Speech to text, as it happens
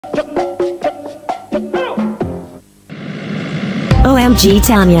OMG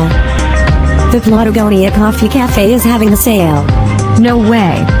Tanya. The Plotagonia Coffee Cafe is having a sale. No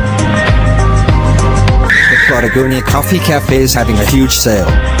way. The Plotagonia Coffee Cafe is having a huge sale.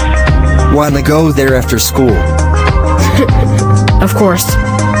 Wanna go there after school? Of course.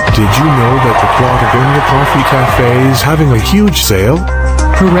 Did you know that the Plotagonia Coffee Cafe is having a huge sale?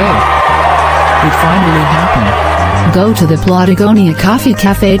 Hooray! It finally happened. Go to the Plotagonia Coffee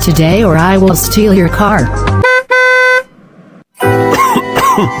Cafe today or I will steal your car.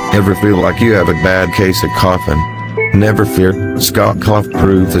 Ever feel like you have a bad case of coughing? Never fear, Scott Cough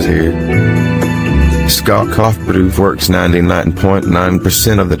Proof is here. Scott Cough Proof works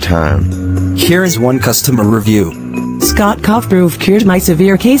 99.9% of the time. Here is one customer review. Scott Cough Proof cured my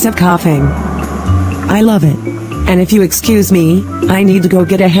severe case of coughing. I love it. And if you excuse me, I need to go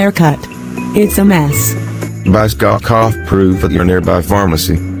get a haircut. It's a mess. Buy Scott Cough Proof at your nearby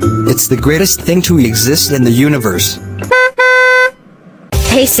pharmacy. It's the greatest thing to exist in the universe.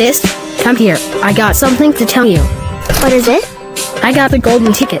 Hey sis, come here. I got something to tell you. What is it? I got the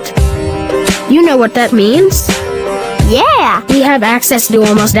golden ticket. You know what that means? Yeah! We have access to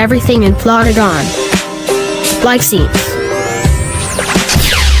almost everything in Plotagon. Like seats.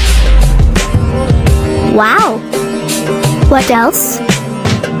 Wow! What else?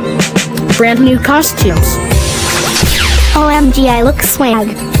 Brand new costumes. OMG, I look swag.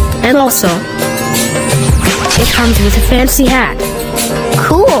 And also, it comes with a fancy hat.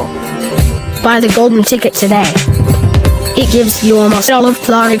 Cool! Buy the golden ticket today. It gives you almost all of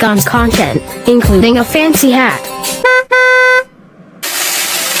Plotagon's content, including a fancy hat.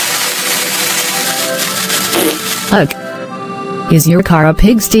 Ugh. Is your car a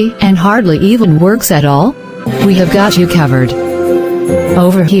pigsty and hardly even works at all? We have got you covered.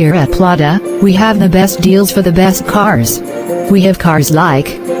 Over here at Plota, we have the best deals for the best cars. We have cars like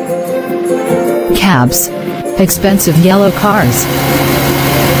cabs, expensive yellow cars,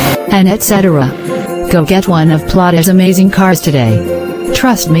 and etc. Go get one of Plota's amazing cars today.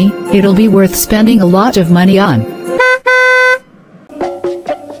 Trust me, it'll be worth spending a lot of money on.